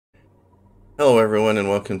Hello everyone and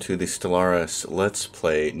welcome to the Stellaris Let's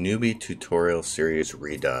Play Newbie Tutorial Series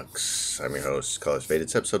Redux. I'm your host, College Fade.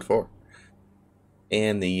 It's episode 4.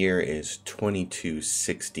 And the year is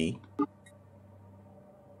 2260.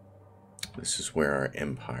 This is where our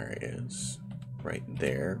empire is. Right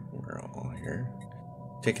there. We're all here.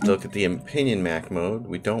 Take a look at the opinion map mode.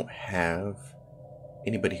 We don't have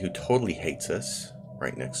anybody who totally hates us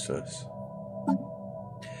right next to us.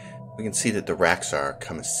 We can see that the Raxar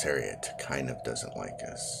Commissariat kind of doesn't like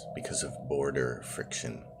us because of border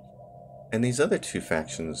friction. And these other two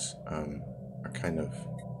factions are kind of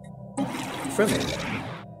friendly.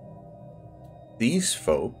 These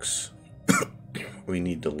folks, we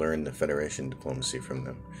need to learn the Federation diplomacy from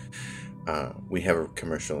them. We have a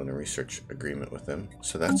commercial and a research agreement with them,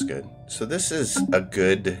 so that's good. So this is a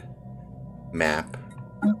good map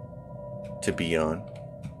to be on.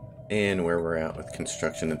 And where we're at with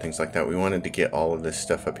construction and things like that. We wanted to get all of this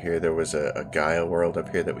stuff up here. There was a Gaia world up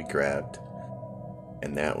here that we grabbed.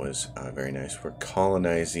 And that was very nice. We're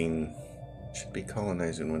colonizing... Should be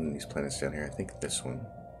colonizing one of these planets down here. I think this one.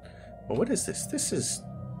 Well, what is this? This is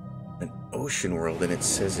an ocean world. And it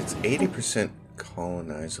says it's 80%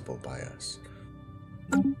 colonizable by us.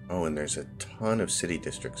 Oh, and there's a ton of city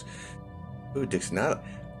districts. Ooh, not...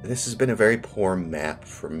 This has been a very poor map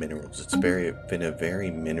for minerals. It's been a very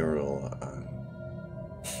mineral,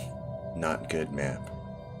 not good map.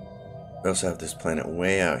 We also have this planet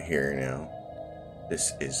way out here now.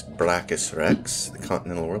 This is Blackus Rex, the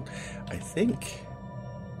continental world. I think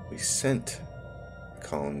we sent a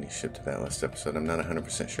colony ship to that last episode. I'm not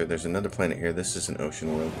 100% sure. There's another planet here. This is an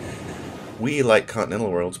ocean world. We like continental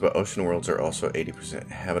worlds, but ocean worlds are also 80%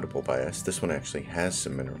 habitable by us. This one actually has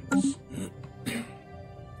some minerals.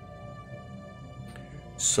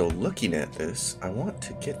 So looking at this, I want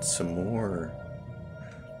to get some more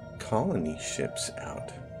colony ships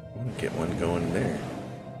out. I want to get one going there.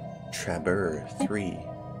 Traber 3.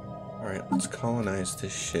 Alright, let's colonize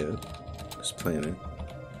this ship, this planet.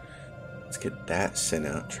 Let's get that sent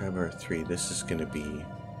out. Traber 3, this is going to be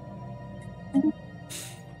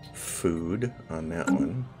food on that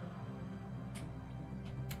one.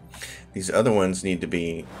 These other ones need to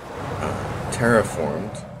be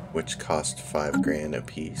terraformed, which cost $5 grand a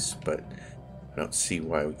piece, but I don't see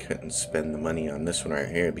why we couldn't spend the money on this one right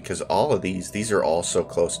here, because all of these are all so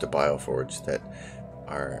close to Bioforge that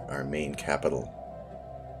our main capital,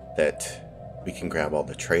 that we can grab all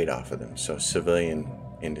the trade off of them. So civilian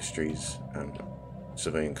industries,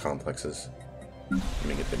 civilian complexes, let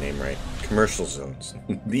me get the name right, commercial zones.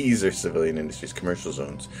 These are civilian industries, commercial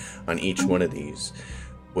zones. On each one of these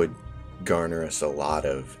would garner us a lot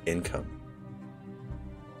of income.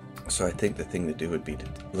 So I think the thing to do would be to,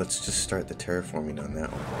 let's just start the terraforming on that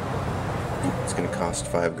one. It's going to cost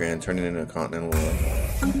 $5 grand, turn it into a continental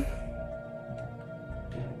world.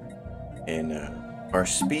 And our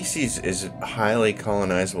species is highly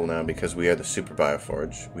colonizable now because we are the Super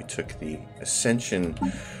Bioforge. We took the Ascension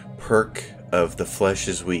perk of the flesh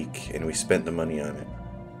is weak, and we spent the money on it.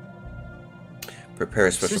 Prepare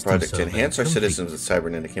a special project to enhance our citizens with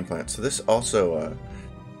cybernetic implants. So this also...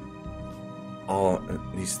 all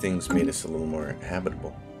these things made us a little more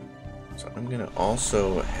habitable. So I'm gonna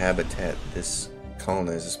also habitat this,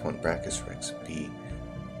 colonize this planet, Blackus Rex B.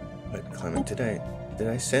 But climate, did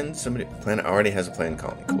I send somebody? Planet already has a planned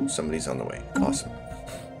colony. Cool, somebody's on the way. Awesome.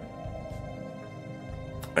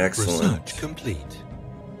 Excellent. Research complete.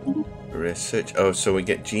 Research. Oh, so we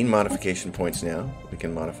get gene modification points now. We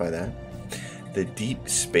can modify that. The deep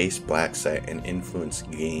space black site and influence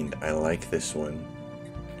gained. I like this one.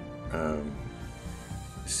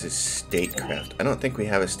 This is statecraft. I don't think we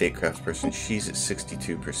have a statecraft person. She's at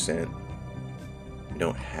 62%. We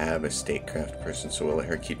don't have a statecraft person, so we'll let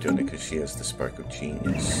her keep doing it because she has the spark of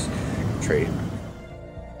genius trait.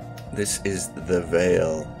 This is the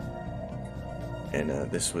Veil. And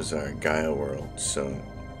this was our Gaia world. So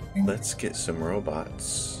let's get some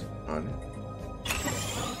robots on it.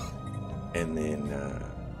 And then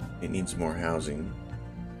it needs more housing.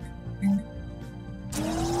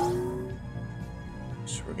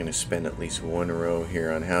 So we're going to spend at least one row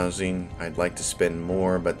here on housing. I'd like to spend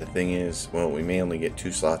more, but the thing is, well, we may only get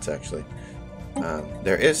 2 slots actually.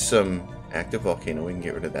 There is some active volcano. We can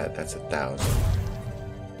get rid of that. That's 1,000.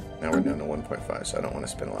 Now we're down to 1.5, so I don't want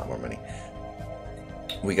to spend a lot more money.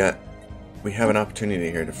 We have an opportunity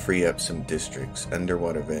here to free up some districts.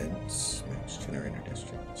 Underwater vents, max generator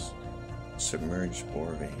districts, submerged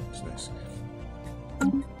ore veins. Nice.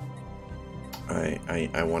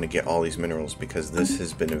 I want to get all these minerals because this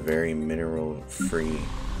has been a very mineral-free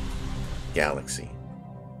galaxy.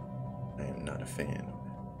 I am not a fan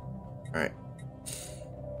of that. Alright.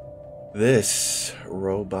 This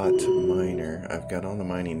robot miner, I've got all the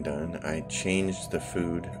mining done. I changed the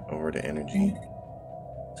food over to energy.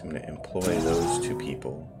 So I'm going to employ those 2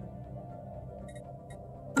 people.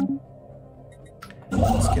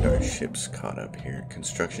 Let's get our ships caught up here.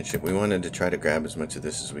 Construction ship. We wanted to try to grab as much of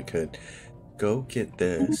this as we could. Go get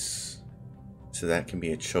this. So that can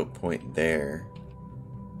be a choke point there.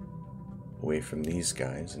 Away from these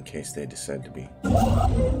guys in case they decide to be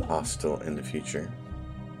hostile in the future.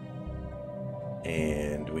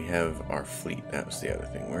 And we have our fleet. That was the other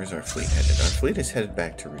thing. Where's our fleet headed? Our fleet is headed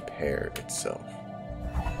back to repair itself.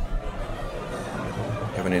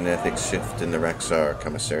 Covenant ethics shift in the Rexar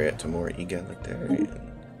Commissariat to more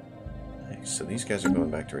egalitarian. Nice. So these guys are going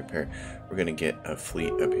back to repair. We're going to get a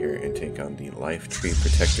fleet up here and take on the Life Tree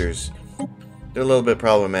Protectors. They're a little bit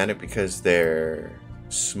problematic because they're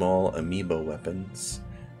small amoeba weapons.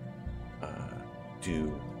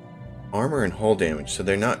 Do armor and hull damage, so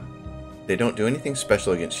they don't do anything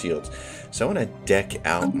special against shields. So I want to deck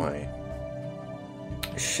out my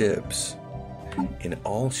ships in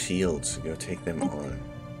all shields to go take them on.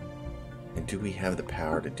 And do we have the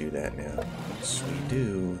power to do that now? Yes, we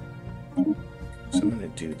do. So I'm going to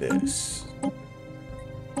do this.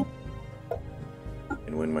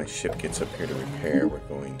 And when my ship gets up here to repair, we're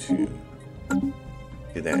going to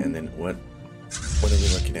do that. And then what are we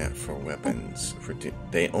looking at for weapons?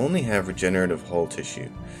 They only have regenerative hull tissue.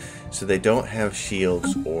 So they don't have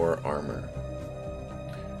shields or armor.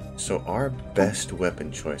 So our best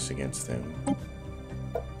weapon choice against them.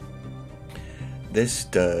 This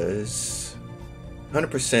does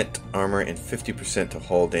 100% armor and 50% to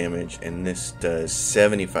hull damage. And this does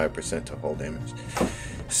 75% to hull damage.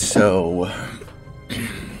 So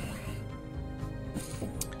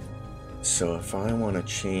if I want to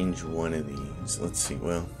change one of these, let's see,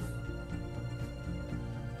 well,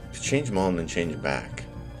 to change them all and then change back.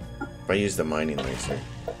 If I use the mining laser,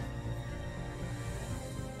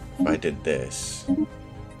 if I did this, I'm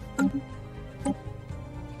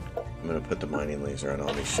going to put the mining laser on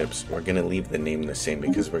all these ships. We're going to leave the name the same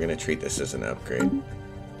because we're going to treat this as an upgrade.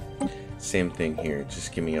 Same thing here,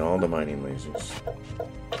 just give me all the mining lasers.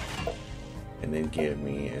 And then give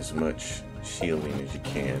me as much shielding as you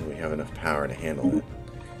can. We have enough power to handle it.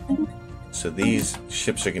 So these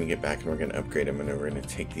ships are going to get back and we're going to upgrade them and then we're going to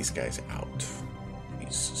take these guys out. These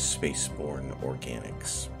spaceborne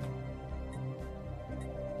organics.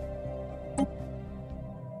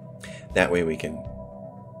 That way we can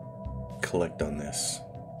collect on this.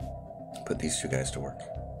 Put these 2 guys to work.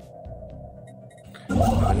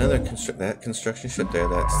 Another construction ship there,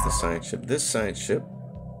 that's the science ship. This science ship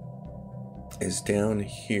is down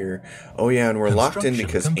here. Oh yeah, and we're locked in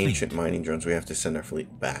because ancient mining drones. We have to send our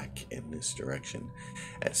fleet back in this direction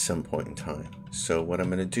at some point in time. So what I'm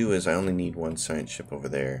going to do is I only need 1 science ship over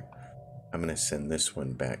there. I'm going to send this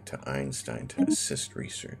one back to Einstein to assist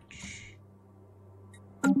research.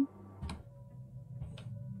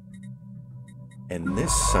 And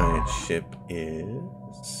this science ship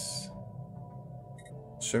is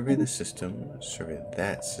survey the system, survey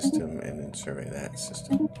that system, and then survey that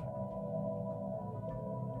system.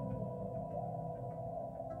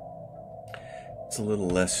 It's a little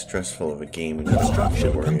less stressful of a game and I don't have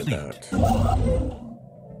to worry about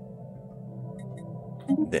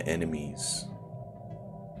the enemies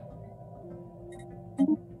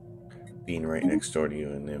being right next door to you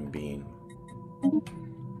and them being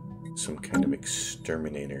some kind of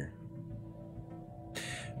exterminator.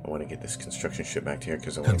 I want to get this construction ship back to here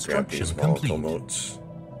because I want to grab these volatile motes.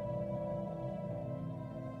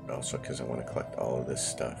 Also because I want to collect all of this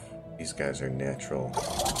stuff. These guys are natural.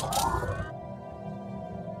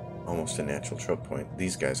 Almost a natural choke point.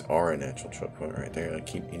 These guys are a natural choke point right there. I'll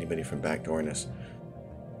keep anybody from backdooring us.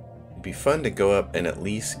 It'd be fun to go up and at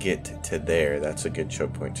least get to there. That's a good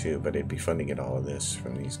choke point too, but it'd be fun to get all of this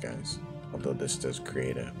from these guys. Although this does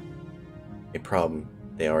create a problem.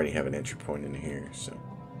 They already have an entry point in here, so.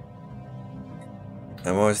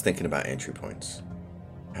 I'm always thinking about entry points.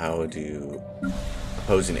 How do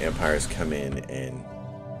opposing empires come in and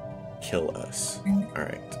kill us?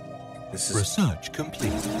 Alright. This is research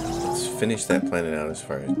complete. Let's finish that planet out as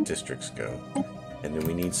far as districts go. And then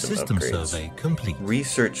we need some System upgrades. survey complete.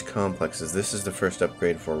 Research complexes. This is the first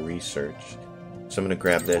upgrade for research. So I'm going to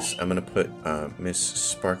grab this. I'm going to put Miss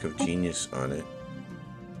Spark of Genius on it.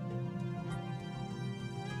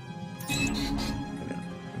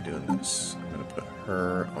 I'm doing this. I'm going to put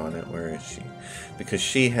her on it. Where is she? Because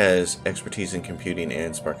she has expertise in computing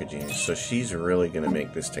and Spark of Genius. So she's really going to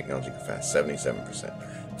make this technology go fast. 77%.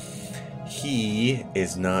 He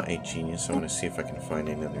is not a genius. I want to see if I can find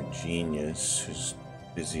another genius who's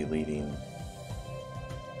busy leading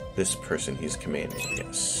this person he's commanding.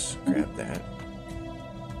 Yes, grab that.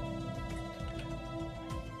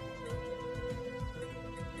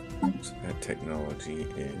 So that technology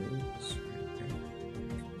is...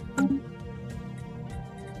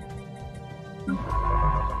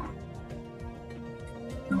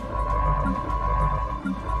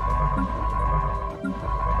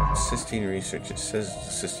 Assisting research. It says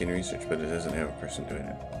assisting research, but it doesn't have a person doing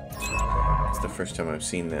it. It's the first time I've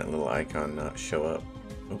seen that little icon not show up.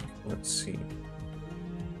 Oh, let's see.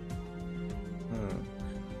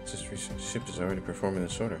 Assist research. Ship is already performing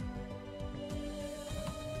this order.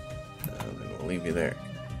 Then we'll leave you there.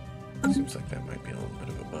 Seems like that might be a little bit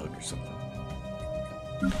of a bug or something.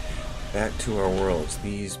 Back to our worlds.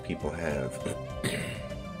 These people have...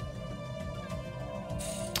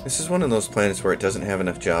 This is one of those planets where it doesn't have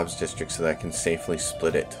enough jobs districts so that I can safely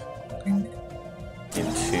split it in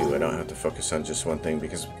two. I don't have to focus on just one thing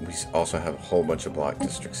because we also have a whole bunch of block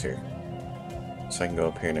districts here. So I can go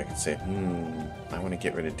up here and I can say, I want to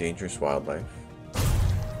get rid of dangerous wildlife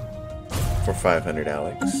for 500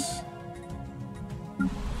 Alex.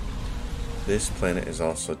 This planet is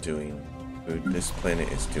also doing food. This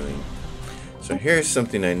planet is doing... So here's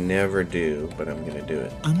something I never do, but I'm going to do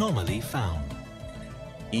it. Anomaly found.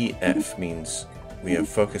 EF means we have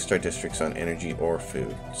focused our districts on energy or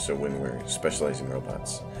food. So when we're specializing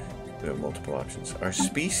robots, we have multiple options. Our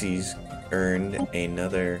species earned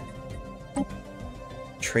another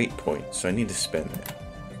trait point, so I need to spend that.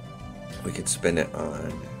 We could spend it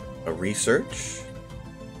on a research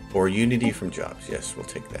or unity from jobs. Yes, we'll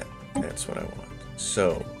take that. That's what I want.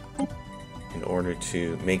 So in order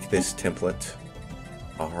to make this template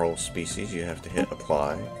a whole species, you have to hit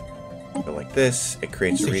apply. Go like this. It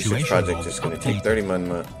creates a research project. It's going to take 31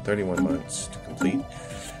 months to complete.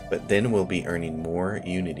 But then we'll be earning more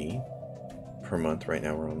unity per month. Right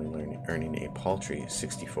now we're only earning a paltry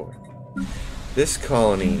 64. This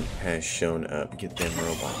colony has shown up. Get them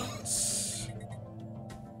robots.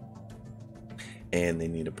 And they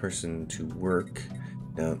need a person to work.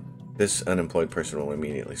 Now, this unemployed person will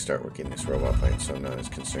immediately start working this robot plant, so I'm not as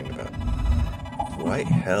concerned about it. Why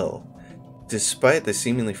hell? Despite the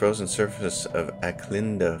seemingly frozen surface of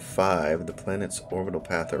Aklinda 5, the planet's orbital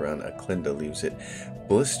path around Aklinda leaves it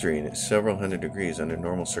blistering at several hundred degrees. Under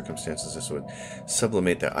normal circumstances, this would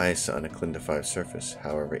sublimate the ice on Aklinda 5's surface.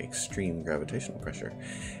 However, extreme gravitational pressure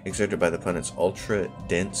exerted by the planet's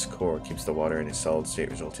ultra-dense core keeps the water in a solid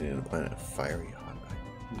state, resulting in a planet of fiery hot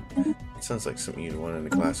ice. It sounds like something you'd want in a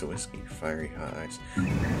glass of whiskey. Fiery hot ice.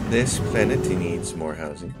 This planet needs more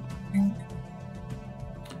housing.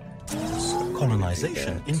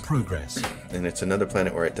 Colonization in progress. And it's another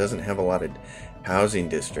planet where it doesn't have a lot of housing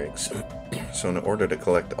districts. So in order to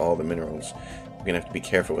collect all the minerals, we're going to have to be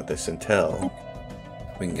careful with this until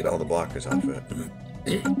we can get all the blockers off of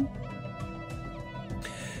it. You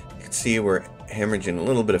can see we're hemorrhaging a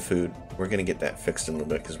little bit of food. We're going to get that fixed in a little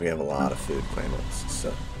bit because we have a lot of food planets.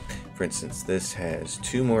 So, for instance, this has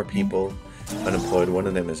 2 more people unemployed. One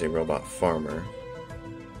of them is a robot farmer.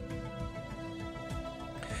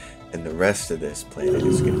 And the rest of this planet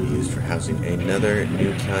is going to be used for housing another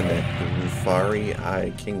new continent, the Rufari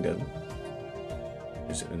I Kingdom.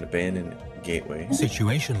 There's an abandoned gateway.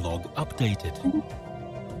 Situation log updated.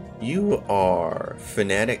 You are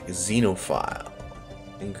fanatic xenophile.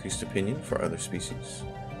 Increased opinion for other species.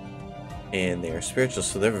 And they are spiritual,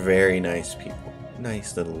 so they're very nice people.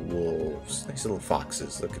 Nice little wolves. Nice little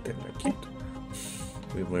foxes. Look at them, they're cute.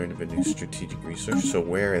 We've learned of a new strategic research. So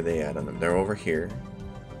where are they at on them? They're over here.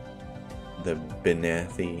 The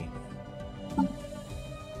Benathi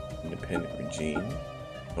Independent Regime.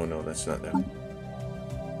 Oh no, that's not them.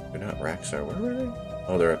 They're not Raxar. Where were they?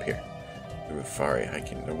 Oh, they're up here. The Rufari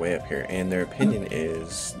hiking. They're way up here. And their opinion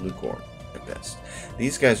is lukewarm at best.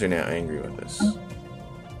 These guys are now angry with us.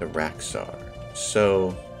 The Raxar.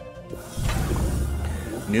 So,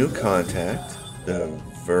 new contact. The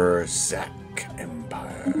Verzak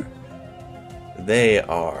Empire. They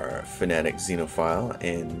are fanatic xenophile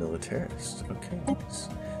and militarist. Okay, nice.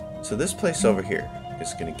 So this place over here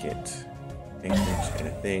is going to get anchorage and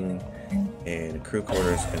a thing and crew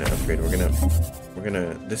quarters and an upgrade.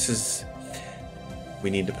 We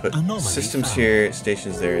need to put systems here,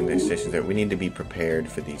 stations there, and there's stations there. We need to be prepared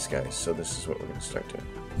for these guys. So this is what we're going to start doing.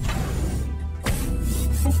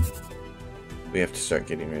 We have to start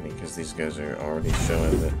getting ready because these guys are already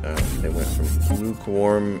showing that they went from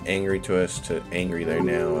lukewarm, angry to us, to angry. They're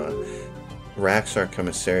now Raxar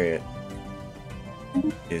Commissariat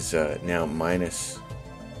is now minus.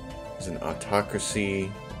 Is an autocracy,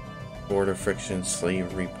 border friction,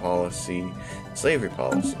 slavery policy.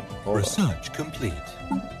 Hold Research complete.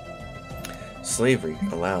 Slavery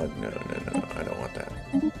allowed. No, I don't want that.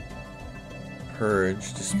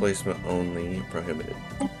 Purge, displacement only, prohibited.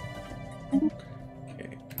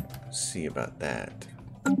 Okay, see about that.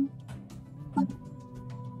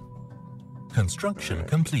 Construction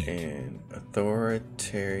complete. And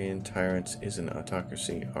authoritarian tyrants is an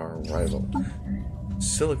autocracy, our rival.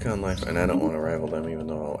 Silicon life, and I don't want to rival them even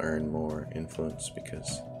though I'll earn more influence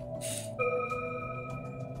because...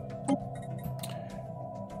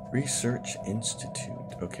 Research Institute.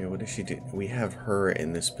 Okay, what does she do? We have her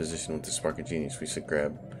in this position with the Spark of Genius. We should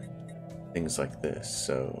grab things like this.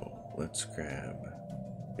 So let's grab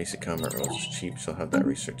basic combat rolls is cheap. She'll have that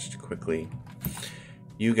researched quickly.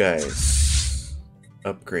 You guys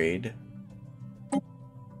upgrade.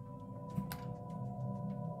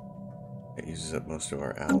 It uses up most of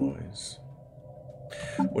our alloys.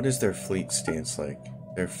 What is their fleet stance like?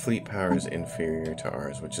 Their fleet power is inferior to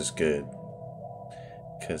ours, which is good.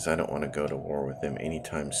 Because I don't want to go to war with them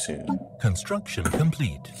anytime soon. Construction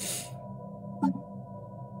complete.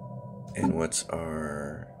 And what's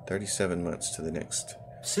our 37 months to the next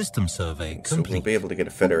system survey complete? So we'll be able to get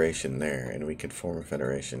a federation there, and we could form a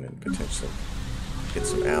federation and potentially get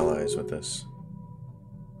some allies with us.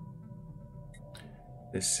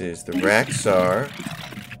 This is the Raxar.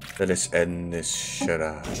 Let us end this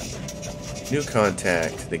shara. New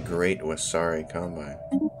contact, the Great Wasari Combine.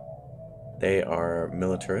 They are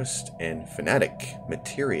militarist and fanatic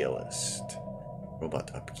materialist. Robot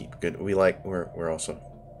upkeep. Good. We're also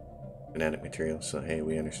fanatic materialist, so hey,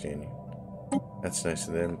 we understand you. That's nice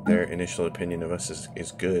of them. Their initial opinion of us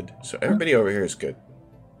is good. So everybody over here is good.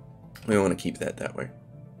 We want to keep that way.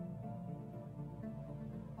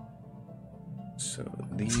 So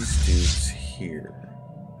these dudes here.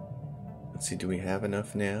 Let's see, do we have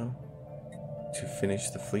enough now to finish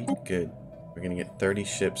the fleet? Good. We're going to get 30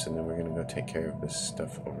 ships, and then we're going to go take care of this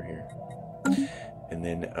stuff over here. And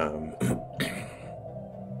then,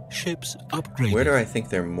 ships upgraded. Where do I think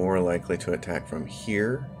they're more likely to attack from?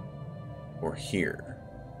 Here or here?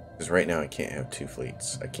 Because right now I can't have two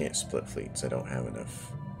fleets. I can't split fleets. I don't have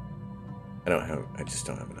enough. I just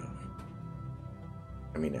don't have enough.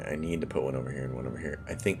 I mean, I need to put one over here and one over here.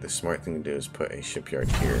 I think the smart thing to do is put a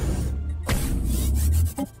shipyard here.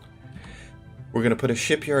 We're going to put a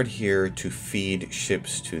shipyard here to feed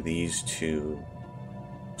ships to these two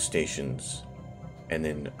stations. And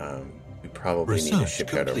then we probably need a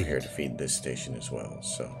shipyard over here to feed this station as well.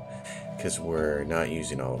 So, because we're not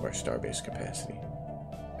using all of our starbase capacity.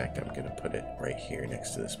 In fact, I'm going to put it right here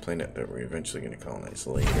next to this planet that we're eventually going to colonize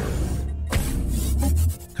later.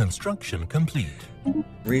 Construction complete.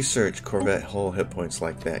 Research Corvette hull hit points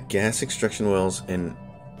like that. Gas extraction wells and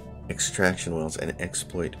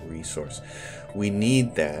exploit resource. We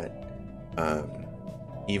need that.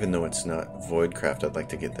 Even though it's not Voidcraft, I'd like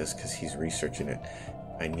to get this because he's researching it.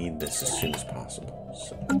 I need this as soon as possible.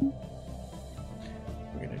 So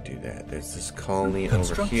we're going to do that. There's this colony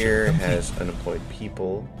over here, has unemployed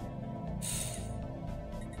people.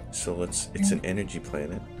 So it's an energy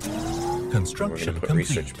planet. Construction we're going to put complete.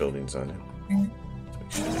 Research buildings on it. So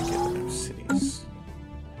make sure they get enough cities.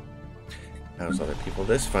 How's other people?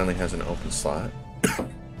 This finally has an open slot.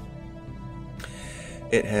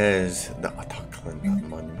 It has the Autoclan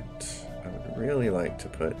Monument. I would really like to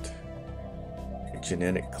put a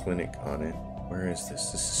genetic clinic on it. Where is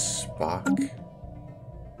this? This is Spock.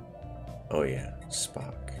 Oh yeah,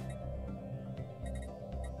 Spock.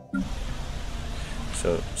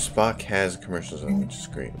 So Spock has a commercial zone, which is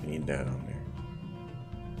great. We need that on there.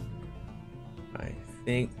 I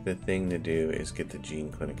think the thing to do is get the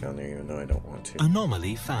gene clinic on there, even though I don't want to.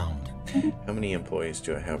 Anomaly found. How many employees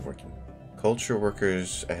do I have working? Culture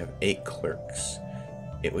workers, I have 8 clerks.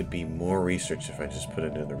 It would be more research if I just put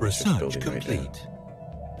it in the research building complete. Right now.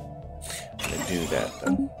 I'm going to do that,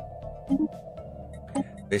 though.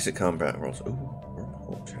 Basic combat rolls. Ooh,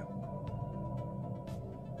 wormhole trap.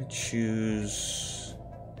 I choose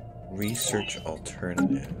research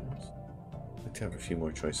alternatives. I'd like to have a few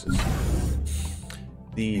more choices.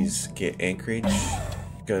 These get anchorage,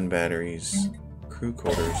 gun batteries, crew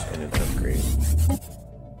quarters, and an upgrade.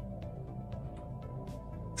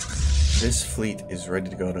 This fleet is ready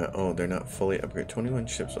to go now. Oh, they're not fully upgraded. 21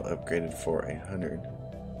 ships are upgraded for 100.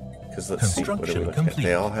 Because let's see, what do we look at?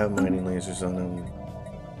 They all have mining lasers on them.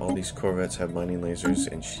 All these corvettes have mining lasers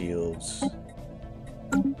and shields.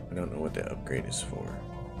 I don't know what the upgrade is for.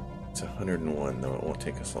 It's 101, though. It won't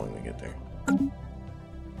take us long to get there.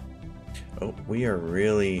 Oh, we are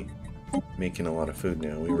really making a lot of food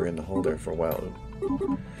now. We were in the hole there for a while.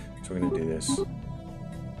 So we're going to do this.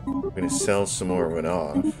 We're going to sell some more of it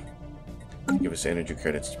off. Give us energy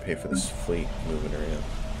credits to pay for this fleet moving around.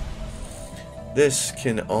 This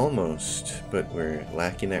can almost, but we're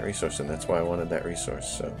lacking that resource, and that's why I wanted that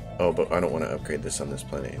resource. So, oh, but I don't want to upgrade this on this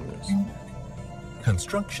planet anyways.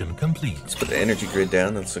 Construction complete. Let's put the energy grid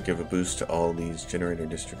down. Let's give a boost to all these generator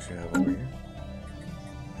districts we have over here.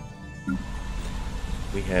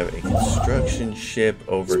 We have a construction ship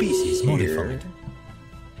over Species here modified.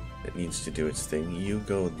 that needs to do its thing. You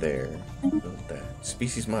go there. Build that.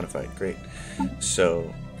 Species modified. Great.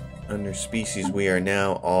 So, under species, we are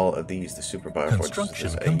now all of these. The super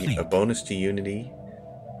Construction biofortresses. complete. A bonus to unity.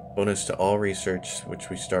 Bonus to all research, which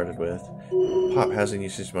we started with. Pop housing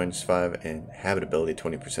usage -5 and habitability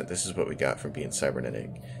 20%. This is what we got from being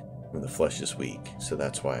cybernetic when the flesh is weak. So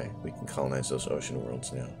that's why we can colonize those ocean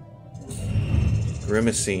worlds now.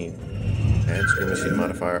 Grimacine. Adds Grimacine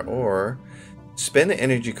modifier, or spend the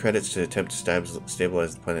energy credits to attempt to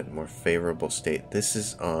stabilize the planet in a more favorable state. This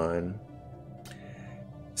is on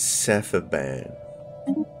Cephaban.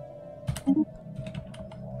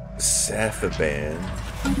 Cephaban.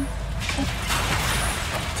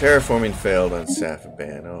 Terraforming failed on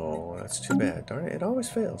Cephaban. Oh, that's too bad. Darn it, it always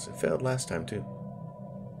fails. It failed last time too.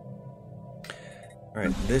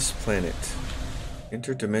 Alright, this planet.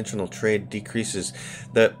 Interdimensional trade decreases.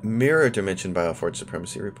 The mirror dimension Biofort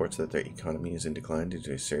Supremacy reports that their economy is in decline due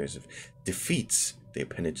to a series of defeats the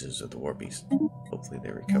appendages of the war beast. Hopefully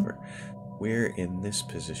they recover. We're in this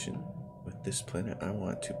position with this planet. I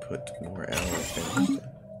want to put more alloy finished.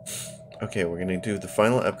 Okay, we're going to do the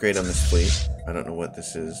final upgrade on this fleet. I don't know what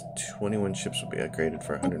this is. 21 ships will be upgraded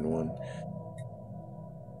for 101.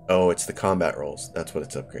 Oh, it's the combat rolls. That's what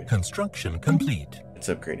it's upgrading. Construction complete. It's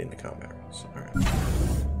upgrading the combat rolls. Alright.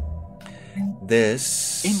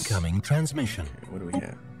 This... Incoming transmission. Okay, what do we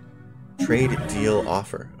have? Trade deal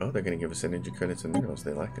offer. Oh, they're going to give us energy credits and minerals.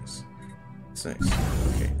 They like us. That's nice.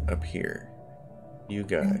 Okay, up here. You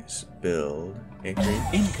guys build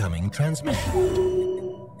anchorage. Incoming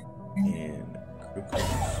transmission. And crew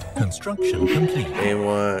quarters. Construction complete.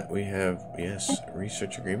 We have, yes,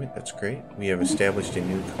 research agreement. That's great. We have established a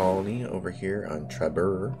new colony over here on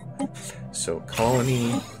Trabur. So,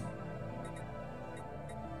 colony,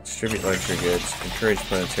 distribute luxury goods, encourage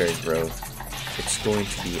planetary growth. It's going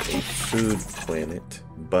to be a food planet,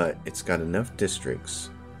 but it's got enough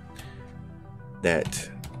districts that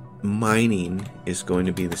mining is going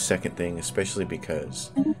to be the second thing, especially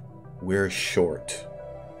because we're short.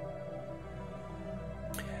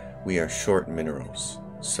 We are short minerals.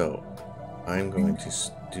 So I'm going to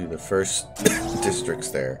do the first districts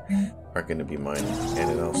there are going to be mining,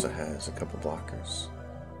 and it also has a couple blockers.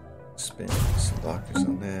 Spin some blockers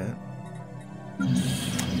on that.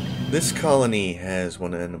 This colony has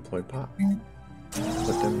one unemployed pop.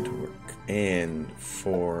 Put them to work. And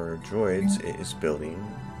for droids, it is building.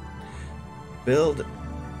 Build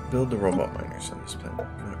the robot miners on this planet.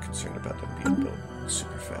 I'm not concerned about them being built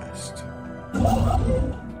super fast.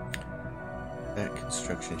 That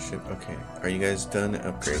construction ship. Okay, are you guys done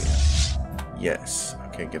upgrading? Yes.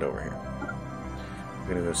 Okay, get over here. I'm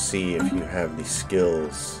gonna go see if you have the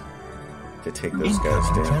skills to take those guys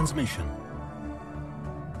down. Transmission.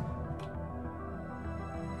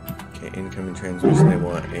 Okay, incoming transmission. They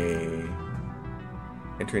want a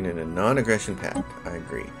entering in a non-aggression pact. I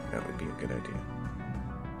agree. That would be a good idea.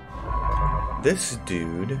 This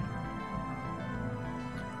dude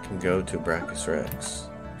can go to Brachus Rex.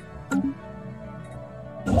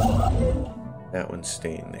 That one's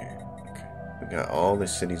staying there. Okay. We got all the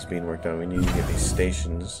cities being worked on. We need to get these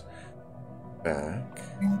stations back.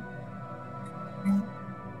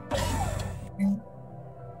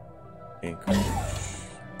 Anchorage.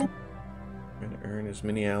 We're going to earn as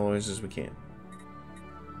many alloys as we can.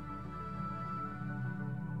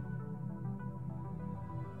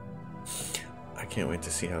 I can't wait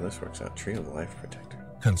to see how this works out. Tree of Life Protector.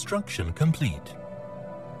 Construction complete.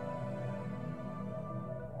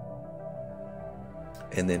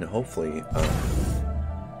 And then hopefully,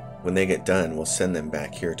 when they get done, we'll send them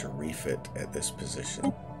back here to refit at this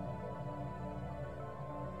position.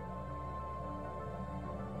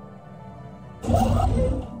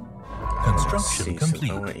 Construction complete.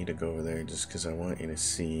 So I want you to go over there just because I want you to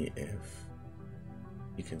see if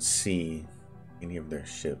you can see any of their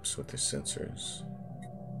ships with their sensors.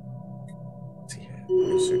 Let's see here.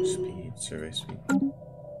 Research speed, survey speed.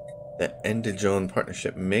 The Endijon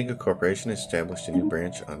Partnership Mega Corporation established a new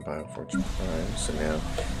branch on Biofortune Prime. So now,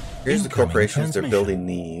 here's the corporations. They're building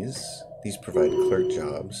these. These provide clerk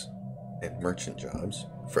jobs and merchant jobs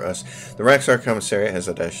for us. The Raxar Commissariat has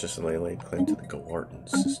audaciously laid claim to the Gawartan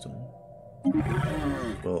system.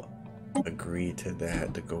 We'll agree to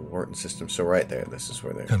that, the Gawartan system. So right there, this is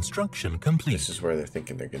where they're... Construction complete. This is where they're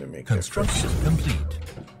thinking they're going to make Construction complete.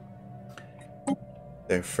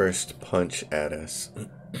 their first punch at us.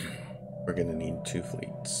 We're gonna need 2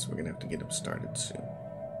 fleets. We're gonna have to get them started soon.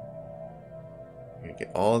 We're gonna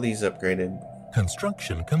get all these upgraded.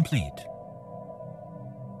 Construction complete.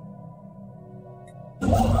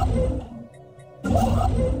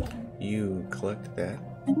 You collect that.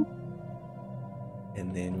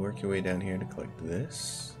 And then work your way down here to collect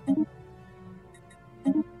this. And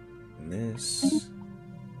this.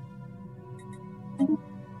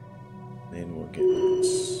 Then we'll get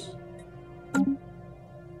this.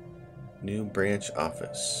 New branch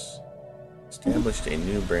office. Established a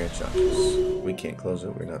new branch office. We can't close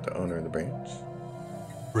it. We're not the owner of the branch.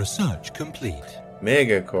 Research complete.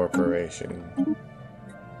 Mega corporation.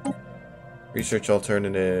 Research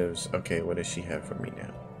alternatives. Okay, what does she have for me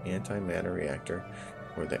now? Antimatter reactor,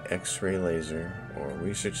 or the X-ray laser, or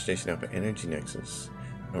research station up at energy nexus.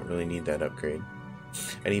 I don't really need that upgrade.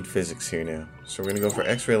 I need physics here now. So we're gonna go for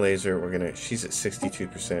X-ray laser. She's at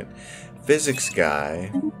 62%. Physics guy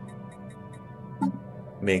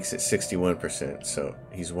makes it 61%, so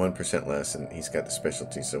he's 1% less, and he's got the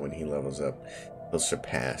specialty, so when he levels up, he'll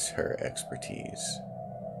surpass her expertise.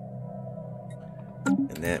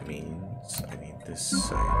 And that means I need this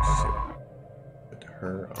science ship. Put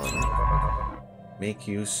her on it. Make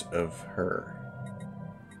use of her.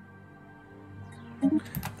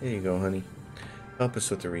 There you go, honey. Help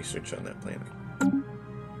us with the research on that planet.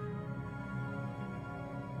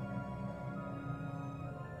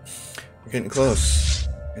 We're getting close.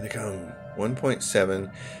 Here they come.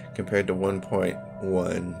 1.7 compared to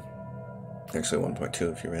 1.1. Actually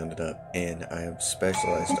 1.2 if you round it up. And I have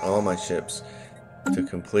specialized all my ships to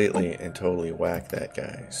completely and totally whack that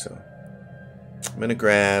guy. So I'm going to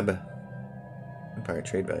grab Empire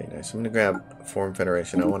Trade Value. Nice. I'm going to grab Foreign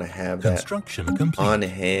Federation. I want to have that on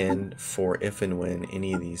hand for if and when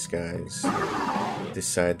any of these guys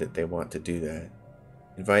decide that they want to do that.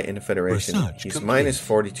 Invite into Federation. He's minus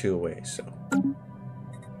 42 away, so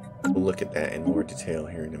we'll look at that in more detail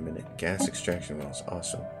here in a minute. Gas extraction wells.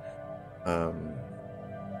 Awesome.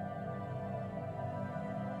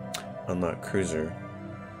 Unlock cruiser.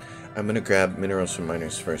 I'm going to grab minerals from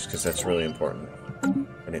miners first because that's really important.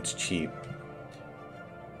 And it's cheap.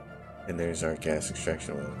 And there's our gas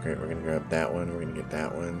extraction well. Great, we're going to grab that one. We're going to get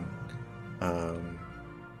that one.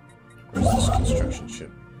 Where's this construction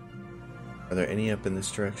ship? Are there any up in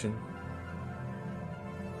this direction?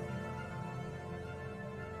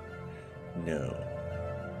 No.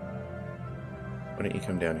 Why don't you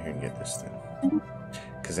come down here and get this thing?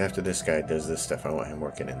 Because after this guy does this stuff, I want him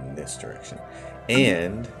working in this direction.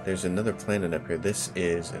 And there's another planet up here. This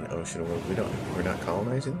is an ocean world. We're not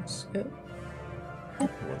colonizing this yet?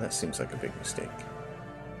 Well, that seems like a big mistake.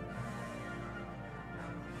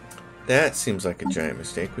 That seems like a giant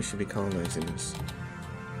mistake. We should be colonizing this.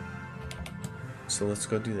 So let's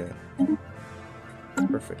go do that.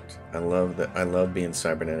 Perfect. I love that. I love being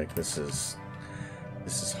cybernetic. This is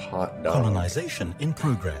hot dog. Colonization in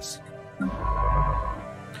progress.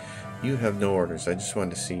 You have no orders. I just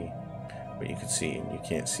wanted to see what you could see, and you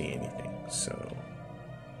can't see anything. So,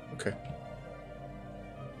 okay.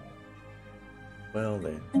 Well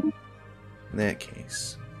then, in that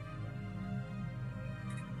case,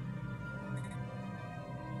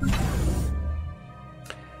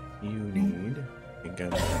 you need a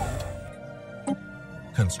gun.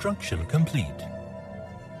 Construction complete.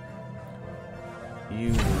 You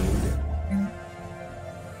need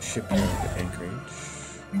shipyard to Anchorage.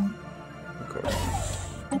 Of course.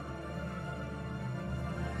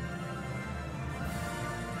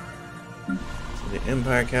 So the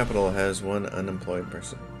Empire capital has one unemployed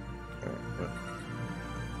person. Alright,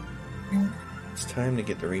 well. It's time to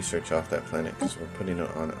get the research off that planet because we're putting it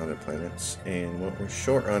on other planets. And what we're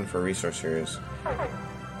short on for resource here is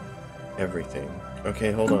everything.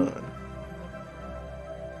 Okay, hold on.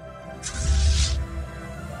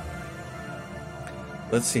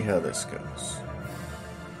 Let's see how this goes.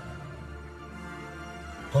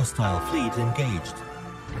 Hostile fleet engaged.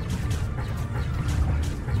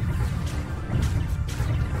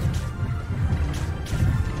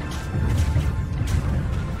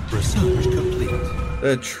 Research complete.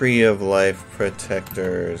 The Tree of Life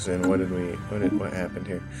Protectors. And what happened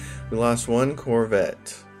here? We lost one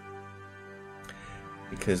Corvette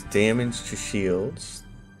because damage to shields.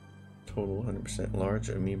 Total 100%. Large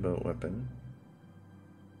amoeba weapon.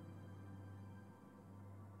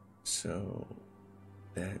 So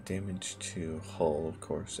that damage to hull, of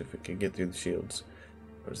course, if it could get through the shields.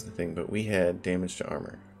 That was the thing. But we had damage to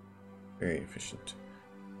armor. Very efficient.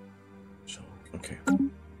 So, okay.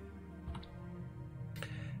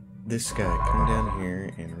 This guy, come down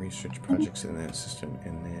here and research projects in that system,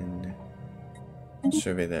 and then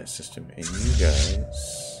survey that system, and you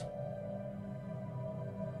guys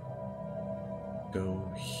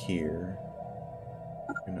go here.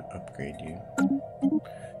 I'm gonna upgrade you.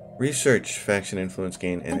 Research, faction influence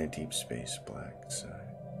gain, and a deep space black side.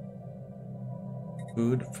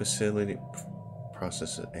 Food facility,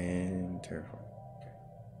 process it, and terraform.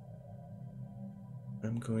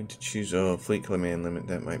 I'm going to choose, oh, fleet command limit,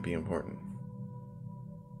 that might be important.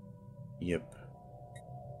 Yep.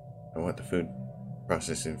 I want the food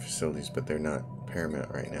processing facilities, but they're not paramount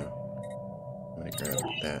right now. I'm gonna grab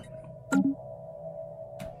that.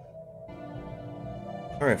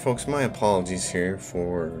 Alright folks, my apologies here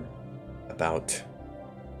for about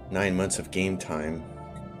 9 months of game time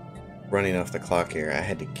running off the clock here. I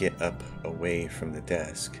had to get up away from the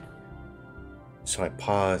desk. So I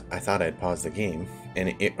paused. I thought I'd pause the game, and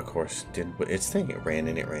it of course did its thing. It ran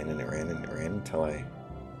and it ran and it ran and it ran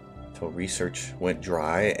until research went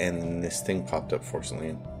dry, and this thing popped up fortunately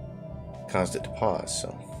and caused it to pause.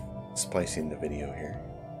 So splicing the video here.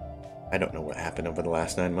 I don't know what happened over the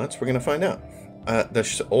last 9 months. We're gonna find out.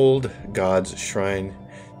 The old god's shrine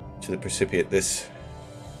to the Precipiate. This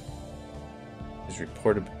is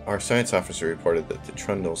reported. Our science officer reported that the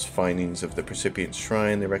Trundle's findings of the Precipiate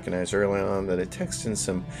shrine. They recognized early on that a text in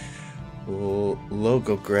some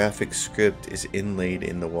logographic script is inlaid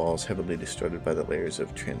in the walls, heavily distorted by the layers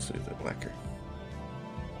of translucent lacquer.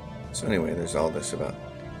 So anyway, there's all this about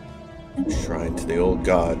Shrine to the Old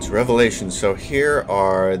Gods. Revelation. So here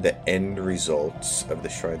are the end results of the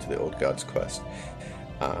Shrine to the Old Gods quest.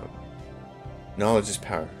 Knowledge is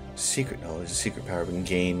power. Secret knowledge is secret power. We can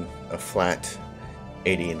gain a flat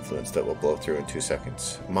 80 influence that will blow through in 2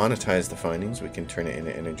 seconds. Monetize the findings. We can turn it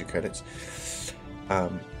into energy credits.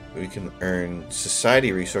 We can earn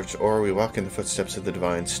society research, or we walk in the footsteps of the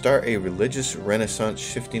divine. Start a religious renaissance,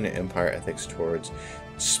 shifting the empire ethics towards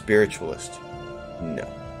spiritualist. No,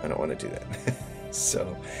 I don't want to do that. So,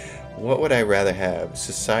 what would I rather have?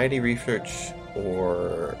 Society research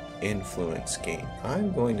or influence gain?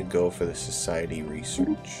 I'm going to go for the society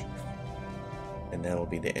research. And that'll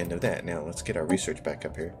be the end of that. Now, let's get our research back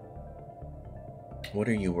up here. What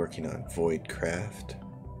are you working on? Voidcraft.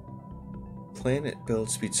 Planet build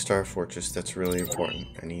speed star fortress. That's really important.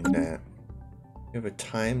 I need that. We have a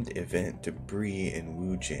timed event. Debris and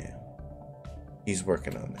Wu Jam. He's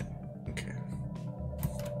working on that. Okay.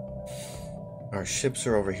 Our ships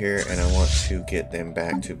are over here, and I want to get them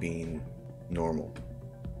back to being normal.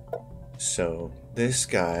 So this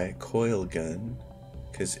guy, coil gun,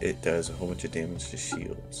 because it does a whole bunch of damage to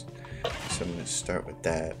shields. So I'm going to start with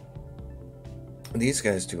that. These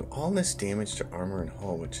guys do all this damage to armor and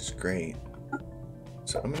hull, which is great.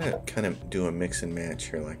 So I'm going to kind of do a mix and match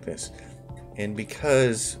here like this. And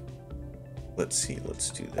because, let's see, let's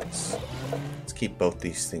do this. Let's keep both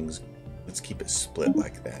these things, let's keep it split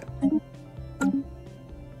like that.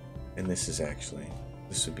 And this is actually,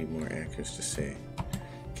 this would be more accurate to say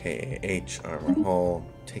KAH, armor hull.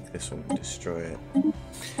 Take this one and destroy it.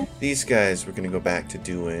 These guys, we're going to go back to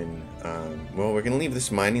doing, well, we're going to leave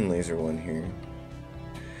this mining laser one here.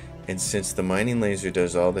 And since the mining laser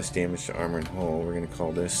does all this damage to armor and hull, we're going to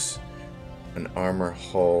call this an armor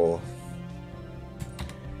hull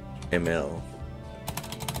ML.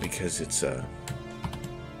 Because it's the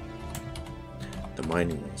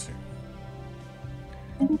mining laser.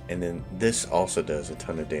 And then this also does a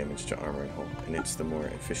ton of damage to armor and hull, and it's the more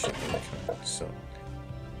efficient income. So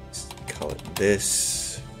let's call it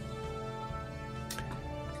this.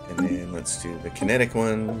 And then let's do the kinetic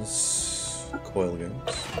ones, coil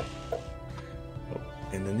guns. Oh,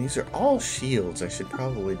 and then these are all shields. I should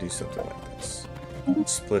probably do something like this.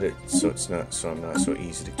 Split it so it's not I'm not so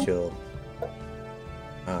easy to kill.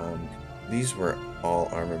 These were all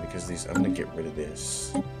armor because these I'm gonna get rid of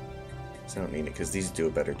this. I don't need it because these do a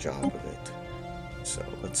better job of it. So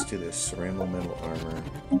let's do this. Ceramic metal armor.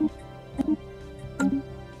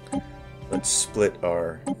 Let's split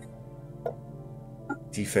our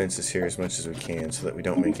defenses here as much as we can so that we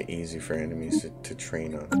don't make it easy for enemies to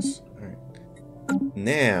train on us. Alright.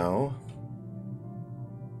 Now,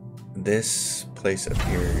 this place up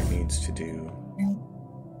here needs to do...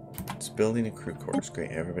 It's building a crew quarters.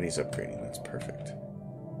 Great, everybody's upgrading. That's perfect.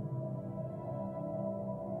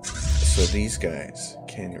 So these guys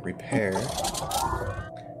can repair,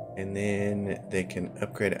 and then they can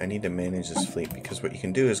upgrade. I need to manage this fleet, because what you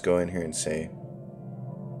can do is go in here and say,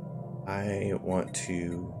 I want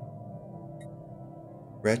to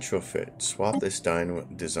retrofit, swap this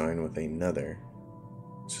design with another.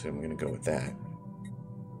 So I'm going to go with that.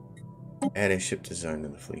 Add a ship design to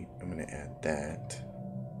the fleet. I'm going to add that.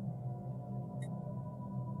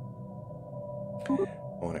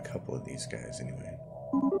 want a couple of these guys anyway.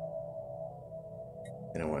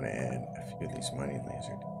 And I want to add a few of these mining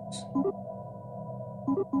laser dudes.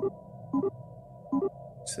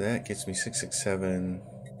 So that gets me 667.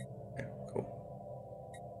 Yeah, cool.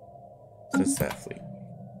 So that's that fleet.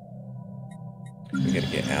 We gotta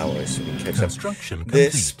get alloys so we can catch up.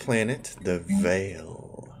 This planet, the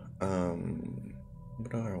Veil. What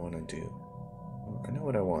do I want to do? I know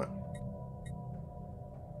what I want.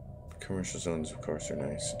 Commercial zones, of course, are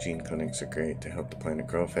nice. Gene clinics are great to help the planet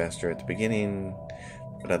grow faster at the beginning,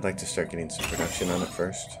 but I'd like to start getting some production on it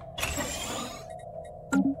first.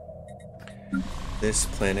 This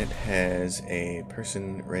planet has a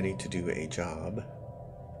person ready to do a job,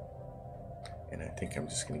 and I think I'm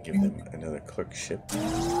just going to give them another clerkship.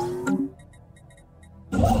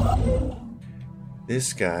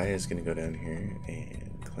 This guy is going to go down here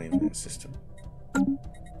and claim that system.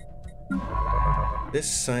 This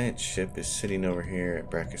science ship is sitting over here at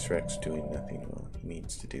Brachus Rex doing nothing. Well, he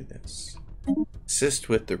needs to do this. Assist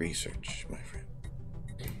with the research, my friend.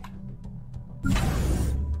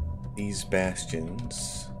 These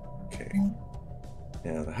bastions. Okay.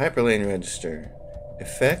 Now, the hyperlane register.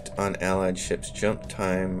 Effect on allied ships. Jump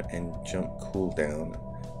time and jump cooldown.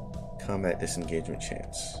 Combat disengagement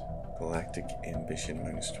chance. Galactic ambition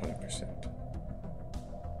minus 20%.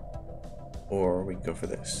 Or we can go for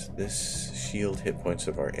this. This shield hit points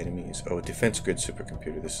of our enemies. Oh, defense grid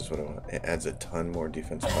supercomputer. This is what I want. It adds a ton more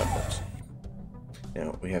defense platforms.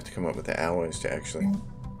 Now, we have to come up with the alloys to actually...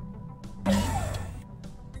 We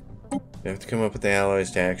have to come up with the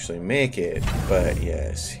alloys to actually make it. But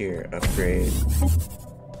yes, here, upgrade.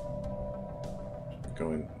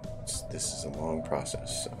 This is a long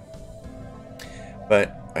process, so...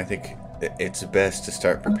 But I think it's best to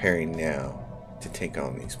start preparing now to take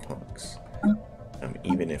on these punks.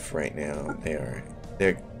 Even if right now their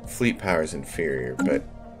fleet power is inferior, but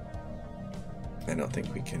I don't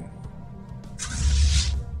think we can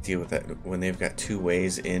deal with that when they've got 2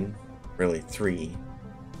 ways in, really 3.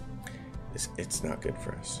 It's not good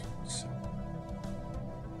for us. So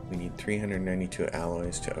we need 392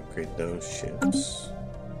 alloys to upgrade those ships.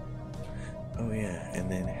 Oh yeah, and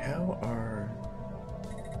then how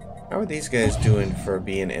are these guys doing for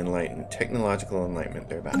being enlightened? Technological enlightenment,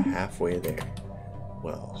 they're about halfway there.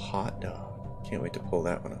 Well, hot dog. Can't wait to pull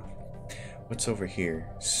that one off. What's over here?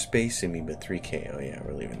 Space Amoeba 3K. Oh yeah,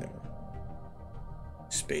 we're leaving that one.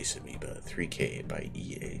 Space Amoeba 3K by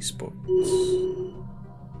EA Sports.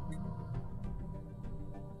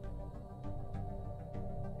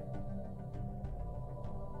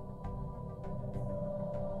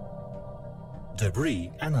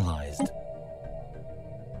 Debris analyzed.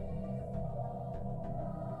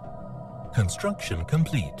 Construction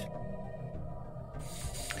complete.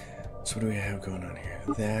 So what do we have going on here?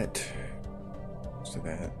 That goes to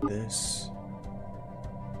that. This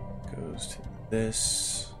goes to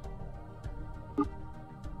this.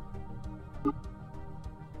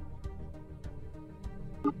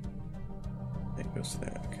 That goes to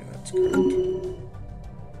that. Okay, that's correct.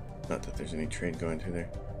 Not that there's any trade going through there.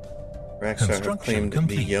 Raxar have claimed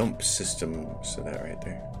the Yump system, so that right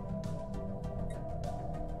there.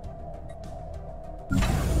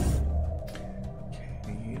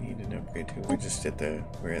 We're just at the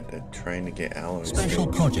trying to get alloys. Special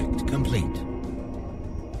project complete.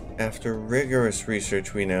 After rigorous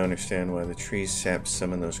research, we now understand why the tree's sap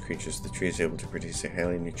summon those creatures. The tree is able to produce a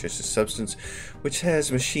highly nutritious substance which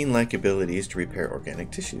has machine-like abilities to repair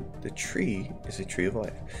organic tissue. The tree is a tree of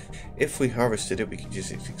life. If we harvested it, we could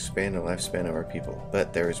just expand the lifespan of our people.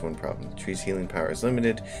 But there is one problem. The tree's healing power is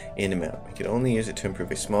limited in amount. We could only use it to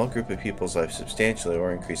improve a small group of people's life substantially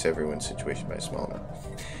or increase everyone's situation by a small amount.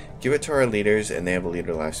 Give it to our leaders, and they have a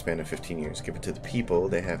leader lifespan of 15 years. Give it to the people,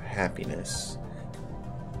 they have happiness.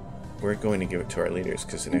 We're going to give it to our leaders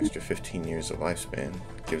because an extra 15 years of lifespan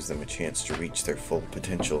gives them a chance to reach their full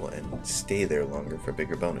potential and stay there longer for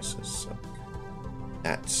bigger bonuses. So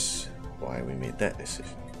that's why we made that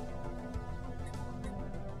decision.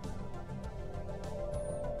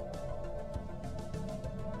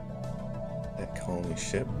 That colony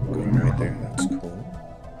ship going right there, that's cool.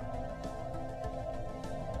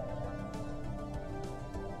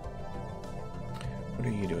 What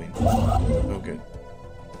are you doing? Oh, good.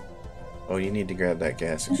 Oh, you need to grab that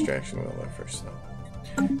gas extraction oil there first,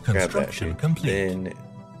 though. Grab that. Complete.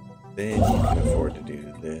 Then you can afford to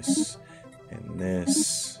do this, and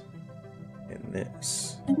this, and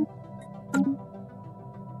this.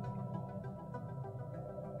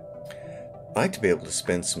 I'd like to be able to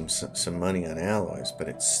spend some money on alloys, but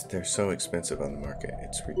they're so expensive on the market.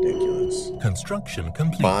 It's ridiculous. Construction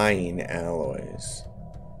complete. Buying alloys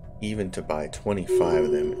even to buy 25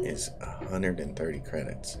 of them is 130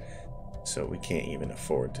 credits. So we can't even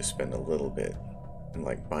afford to spend a little bit in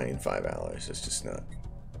like buying 5 alloys. It's just not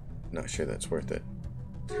sure that's worth it.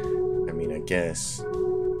 I mean, I guess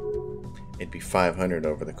it'd be 500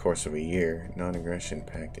 over the course of a year. Non-aggression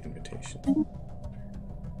pact invitation.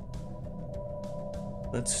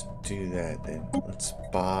 Let's do that then. Let's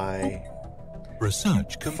buy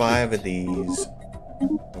Research complete. 5 of these.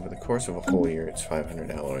 Over the course of a whole year, it's 500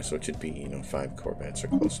 alloys, which would be, you know, 5 corvettes or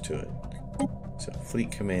close to it. So, fleet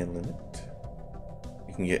command limit.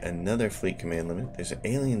 You can get another fleet command limit. There's an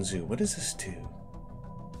alien zoo. What does this do?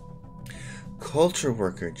 Culture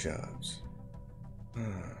worker jobs.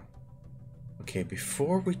 Okay,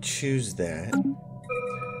 before we choose that,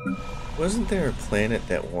 wasn't there a planet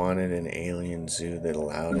that wanted an alien zoo that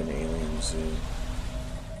allowed an alien zoo?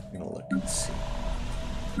 I'm gonna look and see.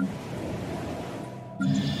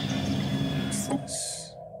 What's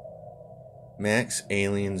this? Max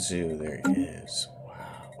Alien Zoo. There it is.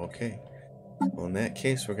 Wow. Okay. Well, in that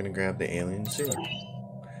case, we're going to grab the Alien Zoo.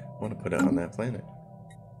 I want to put it on that planet.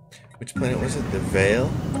 Which planet was it? The Veil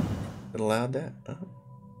that allowed that? Oh.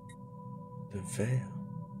 The Veil.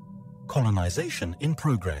 Colonization in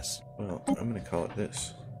progress. Well, I'm going to call it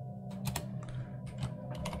this.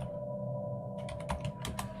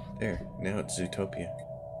 There. Now it's Zootopia.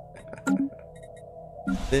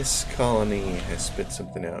 This colony has spit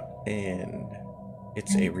something out, and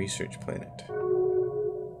it's a research planet.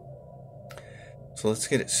 So let's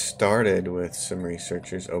get it started with some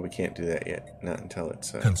researchers. Oh, we can't do that yet. Not until it's...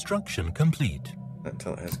 Construction complete. Not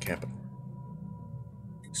until it has capital.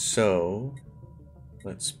 So,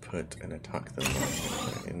 let's put an attack them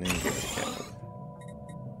and then give it a capital.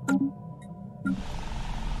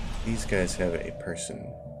 These guys have a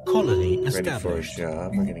person Colony ready established. for a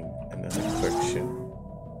job. We're getting another clerkship.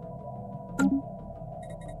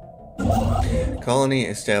 Colony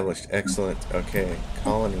established. Excellent. Okay.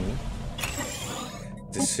 Colony.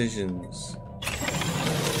 Decisions.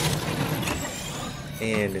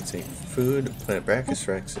 And it's a food planet. Brachus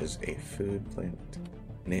Rex is a food planet.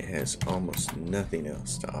 And it has almost nothing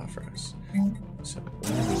else to offer us. So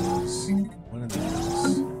one of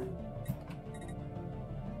these.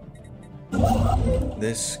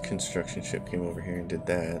 This construction ship came over here and did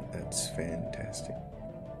that. That's fantastic.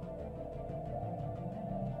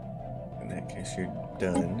 In that case, you're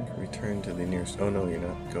done. Return to the nearest... Oh, no, you're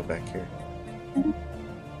not. Go back here.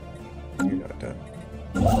 You're not done.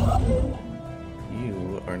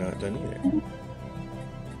 You are not done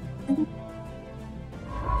either.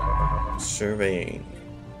 Surveying.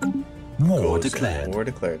 War declared. War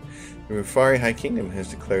declared. The Rufari High Kingdom has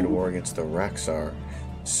declared war against the Raxar.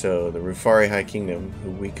 So the Rufari High Kingdom,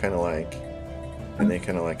 who we kind of like, and they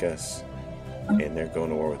kind of like us, and they're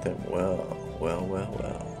going to war with them. Well.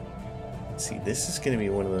 See, this is going to be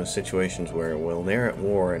one of those situations where, well, they're at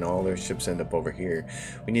war and all their ships end up over here.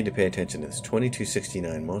 We need to pay attention to this.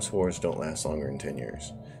 2269. Most wars don't last longer than 10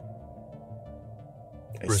 years.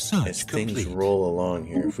 As things roll along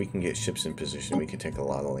here, if we can get ships in position, we can take a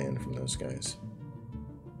lot of land from those guys.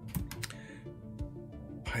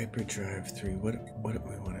 Hyperdrive 3. What do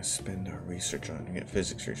we want to spend our research on? We get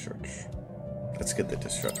physics research. Let's get the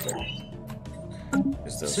disruptor.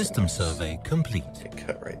 System survey complete. It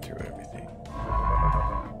cut right through everything.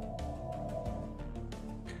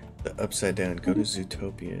 The upside down. Go to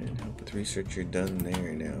Zootopia and help with research. You're done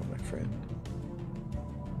there now, my friend.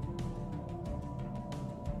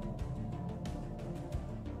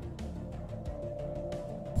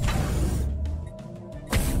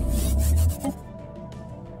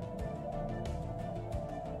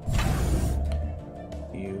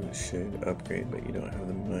 You should upgrade, but you don't have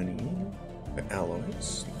the money. The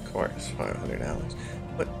alloys. Requires 500 alloys.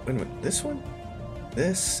 But wait a minute. This one?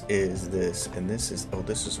 This is this, and this is... Oh,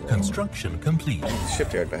 this is wrong. Construction complete.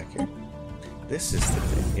 Shipyard back here. This is the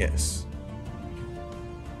thing, yes.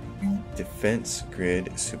 Defense grid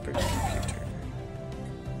supercomputer.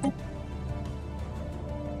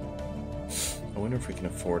 I wonder if we can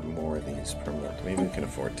afford more of these per month. Maybe we can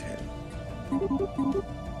afford 10.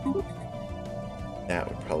 That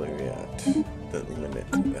would probably be at the limit.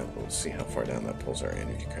 We'll see how far down that pulls our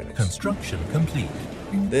energy credits. Construction complete.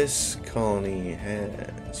 This colony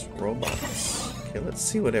has robots. Okay, let's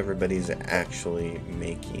see what everybody's actually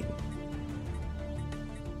making.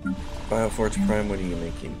 Bioforge Prime, what are you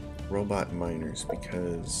making? Robot miners,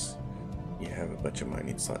 because you have a bunch of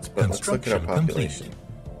mining slots. But let's look at our population.